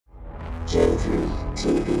JV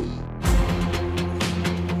TV.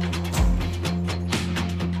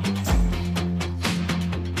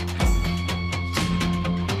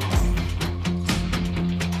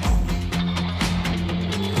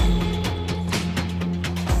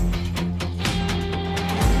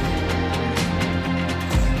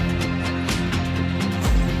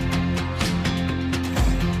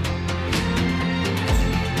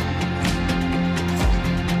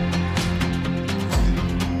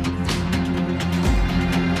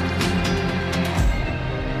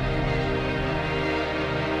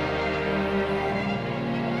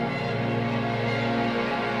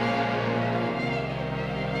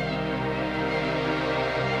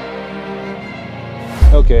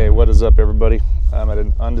 Okay, what is up everybody? I'm at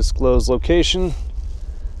an undisclosed location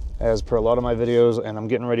as per a lot of my videos, and I'm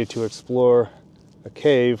getting ready to explore a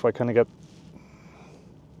cave. I got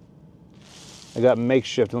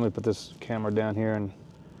makeshift. Let me put this camera down here and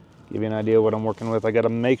give you an idea what I'm working with. I got a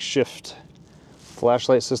makeshift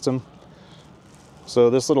flashlight system. So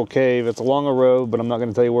this little cave, it's along a road, but I'm not going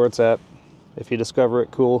to tell you where it's at. If you discover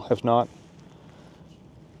it, cool. If not,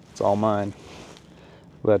 it's all mine.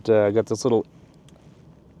 But I got this little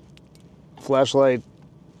flashlight,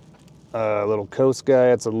 little coast guy.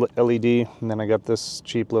 It's a LED, and then I got this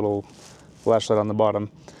cheap little flashlight on the bottom.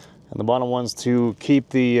 And the bottom one's to keep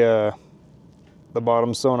the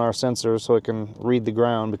bottom sonar sensor so it can read the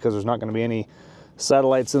ground, because there's not going to be any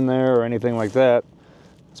satellites in there or anything like that.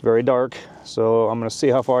 It's very dark, so I'm going to see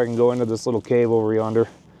how far I can go into this little cave over yonder.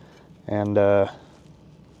 And I've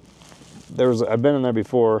been in there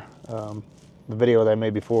before. The video that I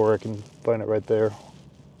made before, I can find it right there.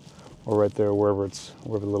 Or right there, wherever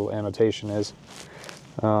the little annotation is.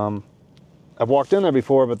 I've walked in there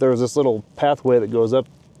before, but there's this little pathway that goes up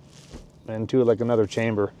into like another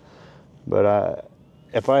chamber. But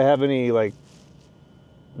if I have any like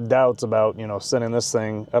doubts about, you know, sending this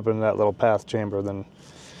thing up in that little path chamber, then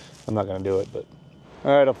I'm not gonna do it. But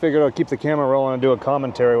all right, I figured I'll keep the camera rolling and do a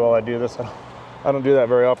commentary while I do this. I don't do that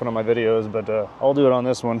very often on my videos, but I'll do it on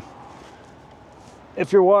this one.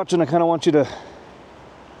 If you're watching, I kind of want you to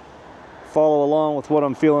follow along with what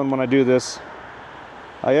I'm feeling when I do this.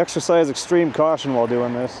 I exercise extreme caution while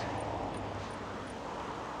doing this.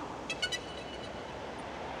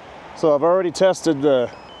 So I've already tested the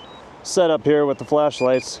setup here with the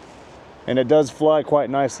flashlights, and it does fly quite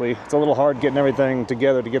nicely. It's a little hard getting everything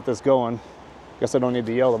together to get this going. Guess I don't need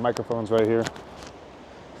to yell, the microphone's right here.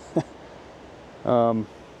 All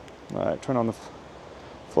right, turn on the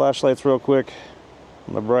flashlights real quick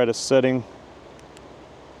on the brightest setting.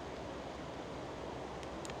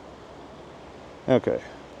 Okay,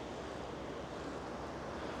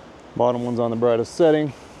 bottom one's on the brightest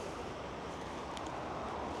setting.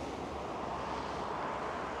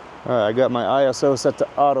 All right, I got my ISO set to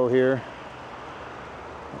auto here.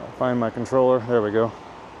 I'll find my controller, there we go.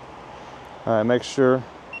 All right, make sure.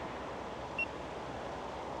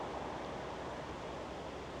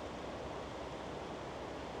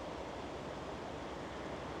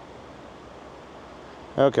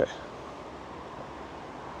 Okay.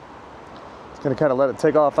 Gonna kind of let it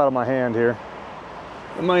take off out of my hand here.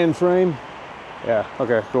 Am I in frame? Yeah,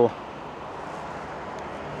 okay, cool.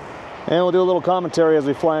 And we'll do a little commentary as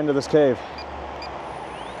we fly into this cave.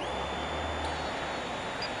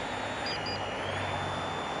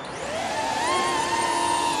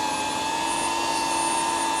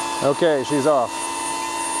 Okay, she's off.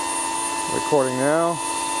 Recording now.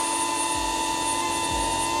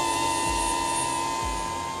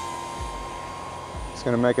 It's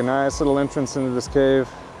going to make a nice little entrance into this cave.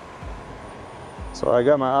 So I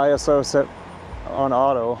got my ISO set on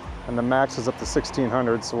auto, and the max is up to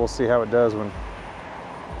 1600, so we'll see how it does when we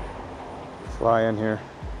fly in here.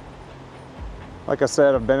 Like I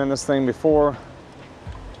said, I've been in this thing before,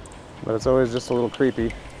 but it's always just a little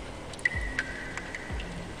creepy.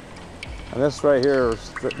 And this right here,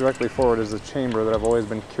 directly forward, is a chamber that I've always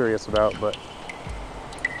been curious about, but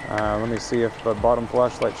let me see if the bottom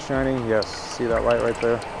flashlight's shining. Yes, see that light right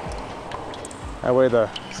there? That way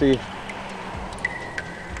see,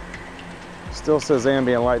 still says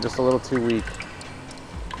ambient light, just a little too weak.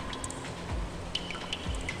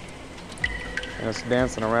 And it's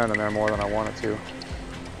dancing around in there more than I want it to.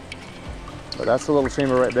 But that's the little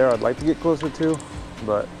chamber right there I'd like to get closer to,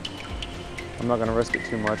 but I'm not gonna risk it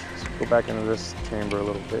too much. Let's go back into this chamber a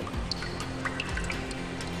little bit.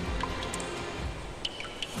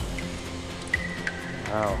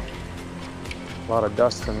 Wow, a lot of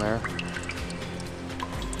dust in there.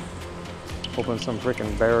 Hoping some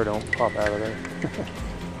freaking bear don't pop out of there.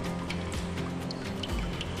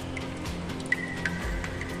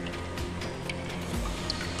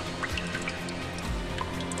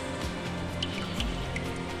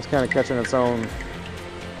 kind of catching its own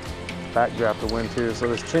backdraft of wind too, so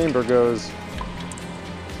this chamber goes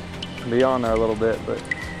beyond there a little bit, but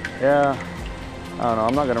yeah, I don't know,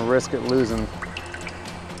 I'm not gonna risk it losing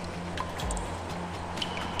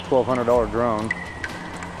 $1,200 drone.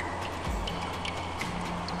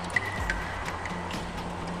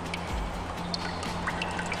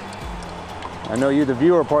 I know you, the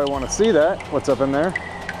viewer, probably want to see that, what's up in there,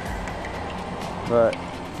 but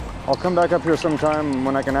I'll come back up here sometime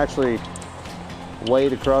when I can actually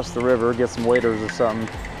wade across the river, get some waders or something,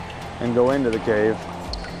 and go into the cave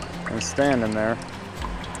and stand in there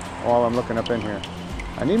while I'm looking up in here.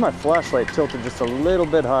 I need my flashlight tilted just a little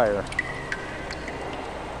bit higher.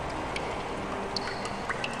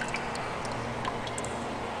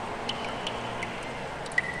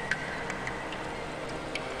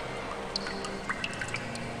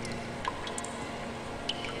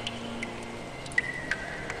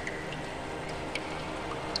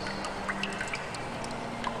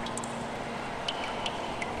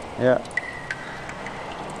 Yeah.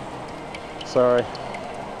 Sorry.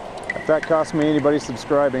 If that cost me anybody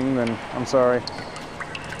subscribing, then I'm sorry.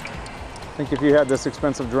 I think if you had this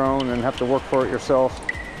expensive drone and have to work for it yourself,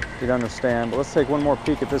 you'd understand. But let's take one more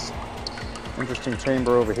peek at this interesting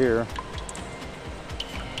chamber over here.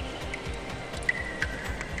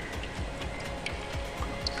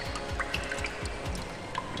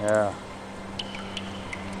 Yeah.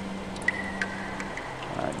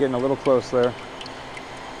 All right, getting a little close there.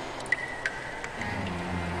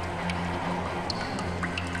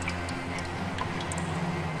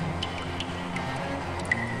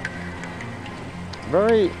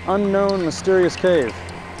 Very unknown, mysterious cave.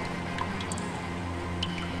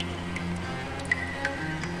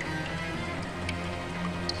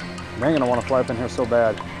 Man, I want to fly up in here so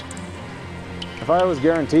bad. If I was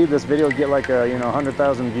guaranteed this video would get like a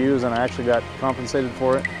 100,000 views and I actually got compensated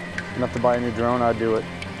for it, enough to buy a new drone, I'd do it.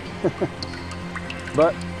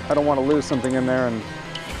 But I don't want to lose something in there and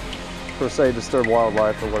per se disturb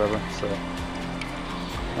wildlife or whatever. So,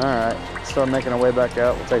 all right, start making our way back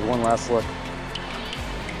out. We'll take one last look.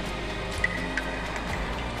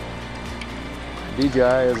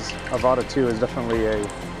 DJI's Avata 2 is definitely a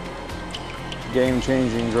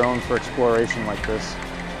game-changing drone for exploration like this.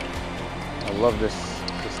 I love this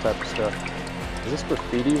type of stuff. Is this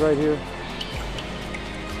graffiti right here?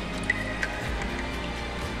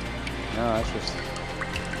 No, that's just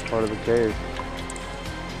part of the cave.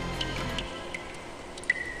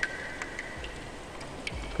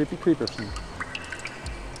 Creepy creepers.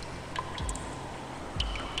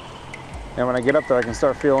 And when I get up there, I can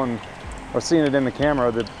start feeling or seeing it in the camera,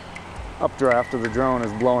 the updraft of the drone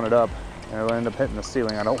is blowing it up and it'll end up hitting the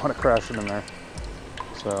ceiling. I don't want to crash it in there.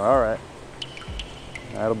 So, all right,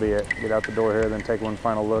 that'll be it. Get out the door here, then take one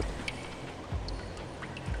final look.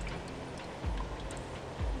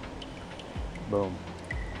 Boom.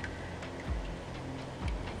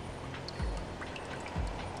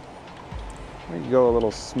 Let me go a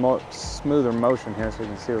little smoother motion here so you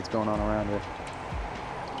can see what's going on around here.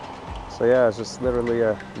 So yeah, it's just literally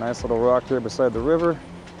a nice little rock here beside the river.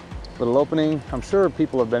 Little opening. I'm sure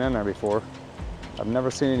people have been in there before. I've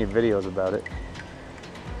never seen any videos about it.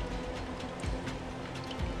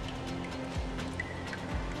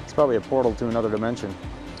 It's probably a portal to another dimension,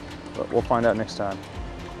 but we'll find out next time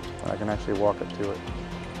when I can actually walk up to it.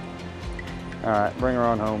 All right, bring her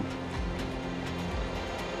on home.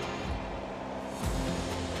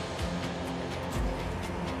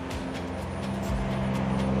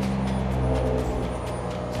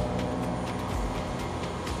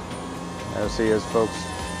 There she is, folks.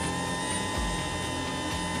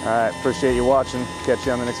 All right, appreciate you watching. Catch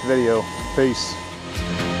you on the next video. Peace.